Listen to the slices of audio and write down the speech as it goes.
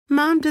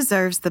Mom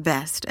deserves the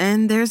best,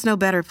 and there's no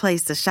better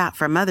place to shop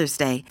for Mother's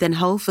Day than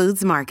Whole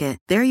Foods Market.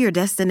 They're your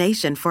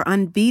destination for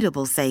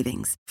unbeatable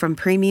savings, from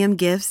premium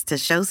gifts to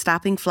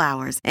show-stopping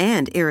flowers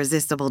and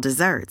irresistible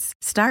desserts.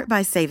 Start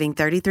by saving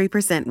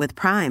 33% with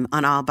Prime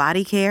on all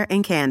body care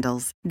and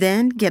candles.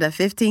 Then get a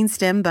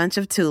 15-stem bunch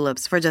of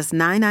tulips for just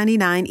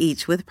 $9.99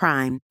 each with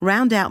Prime.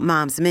 Round out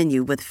Mom's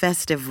menu with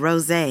festive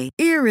rosé,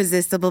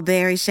 irresistible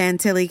berry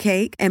chantilly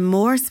cake, and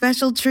more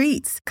special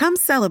treats. Come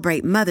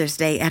celebrate Mother's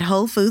Day at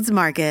Whole Foods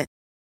Market.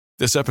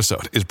 This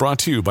episode is brought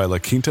to you by La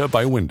Quinta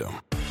by Wyndham.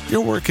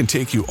 Your work can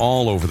take you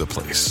all over the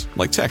place,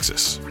 like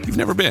Texas. You've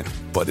never been,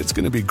 but it's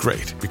going to be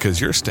great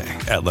because you're staying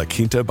at La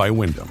Quinta by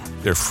Wyndham.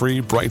 Their free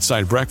Bright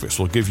Side breakfast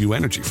will give you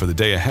energy for the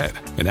day ahead.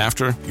 And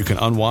after, you can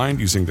unwind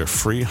using their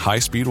free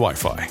high-speed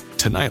Wi-Fi.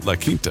 Tonight, La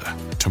Quinta.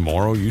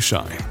 Tomorrow, you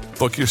shine.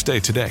 Book your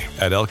stay today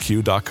at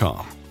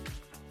lq.com.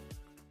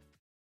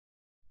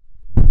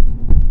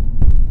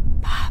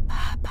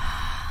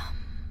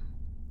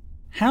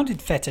 How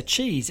did feta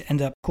cheese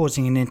end up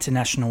causing an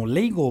international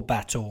legal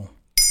battle?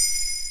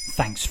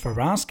 Thanks for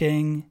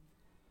asking.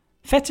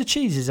 Feta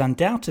cheese is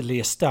undoubtedly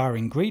a star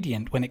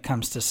ingredient when it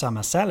comes to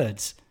summer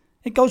salads.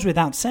 It goes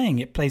without saying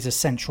it plays a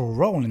central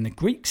role in the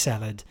Greek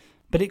salad,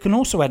 but it can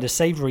also add a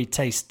savoury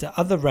taste to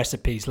other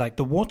recipes like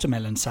the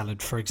watermelon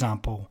salad, for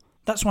example.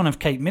 That's one of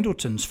Kate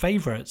Middleton's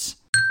favourites.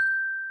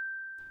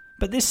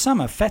 But this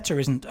summer, feta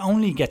isn't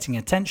only getting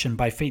attention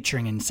by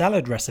featuring in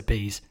salad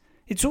recipes.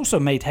 It's also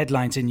made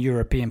headlines in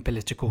European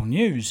political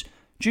news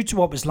due to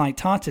what was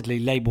lightheartedly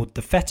labelled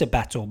the feta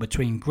battle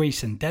between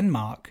Greece and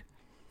Denmark.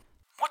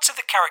 What are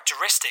the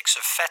characteristics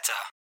of feta?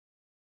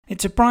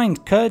 It's a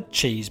brined curd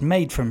cheese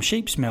made from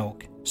sheep's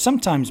milk,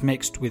 sometimes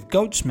mixed with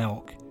goat's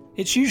milk.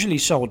 It's usually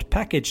sold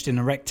packaged in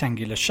a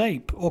rectangular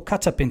shape or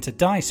cut up into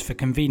dice for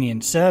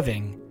convenient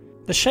serving.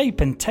 The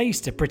shape and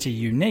taste are pretty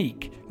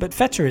unique, but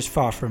feta is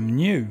far from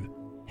new.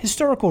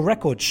 Historical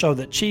records show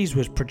that cheese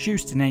was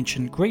produced in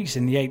ancient Greece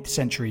in the 8th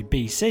century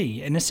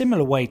BC in a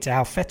similar way to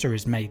how feta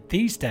is made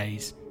these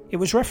days. It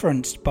was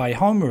referenced by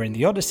Homer in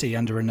the Odyssey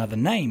under another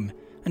name,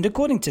 and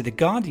according to The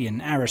Guardian,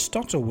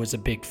 Aristotle was a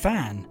big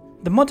fan.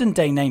 The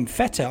modern-day name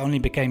feta only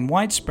became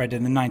widespread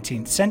in the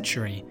 19th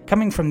century,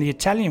 coming from the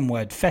Italian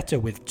word feta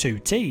with 2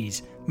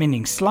 T's,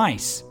 meaning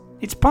slice.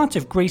 It's part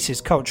of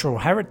Greece's cultural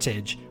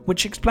heritage,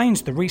 which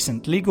explains the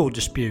recent legal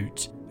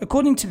dispute.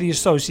 According to the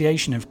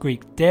Association of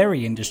Greek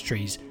Dairy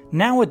Industries,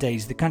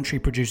 nowadays the country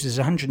produces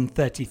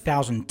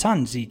 130,000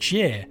 tons each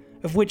year,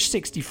 of which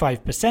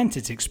 65%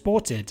 is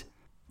exported.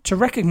 To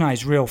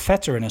recognise real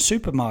feta in a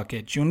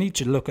supermarket, you'll need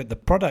to look at the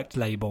product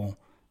label.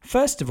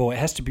 First of all, it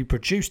has to be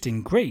produced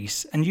in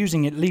Greece and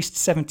using at least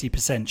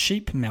 70%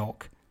 sheep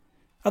milk.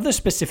 Other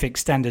specific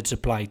standards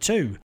apply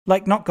too,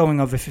 like not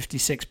going over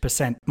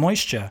 56%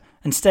 moisture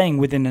and staying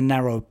within a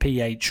narrow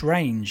pH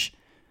range.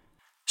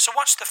 So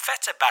what's the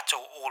feta battle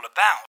all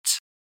about?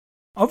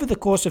 Over the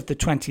course of the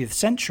 20th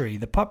century,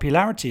 the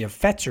popularity of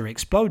feta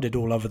exploded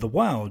all over the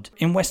world,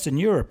 in Western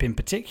Europe in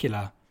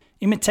particular.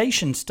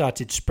 Imitations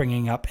started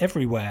springing up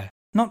everywhere,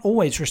 not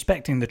always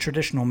respecting the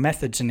traditional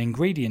methods and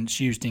ingredients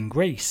used in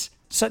Greece.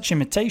 Such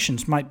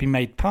imitations might be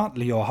made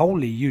partly or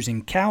wholly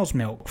using cow's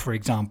milk, for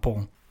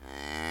example.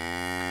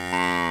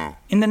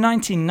 In the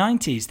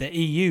 1990s, the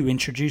EU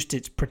introduced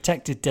its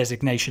protected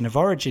designation of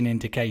origin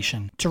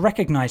indication to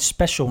recognise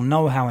special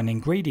know-how and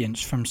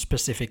ingredients from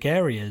specific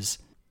areas.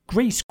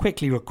 Greece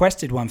quickly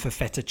requested one for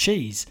feta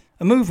cheese,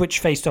 a move which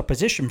faced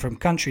opposition from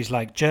countries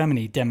like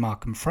Germany,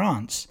 Denmark and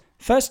France.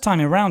 First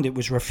time around it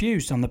was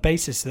refused on the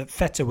basis that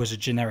feta was a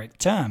generic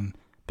term,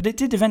 but it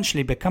did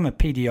eventually become a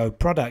PDO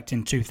product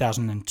in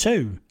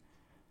 2002.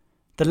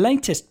 The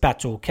latest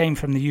battle came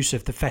from the use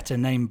of the feta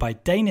name by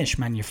Danish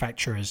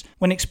manufacturers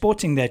when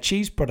exporting their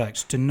cheese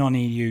products to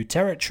non-EU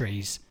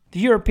territories.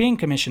 The European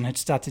Commission had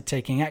started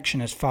taking action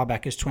as far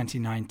back as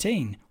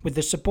 2019, with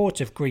the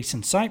support of Greece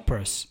and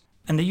Cyprus.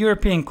 And the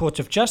European Court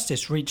of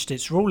Justice reached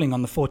its ruling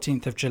on the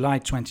 14th of July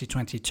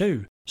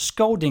 2022,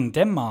 scolding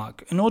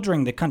Denmark and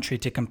ordering the country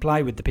to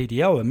comply with the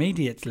PDO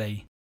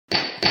immediately.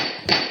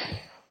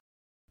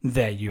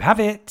 There you have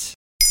it.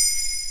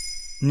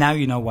 Now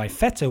you know why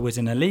feta was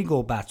in a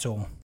legal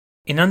battle.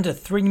 In under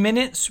 3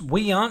 minutes,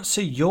 we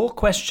answer your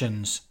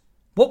questions.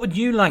 What would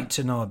you like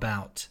to know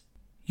about?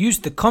 Use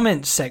the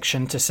comments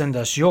section to send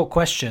us your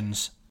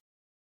questions.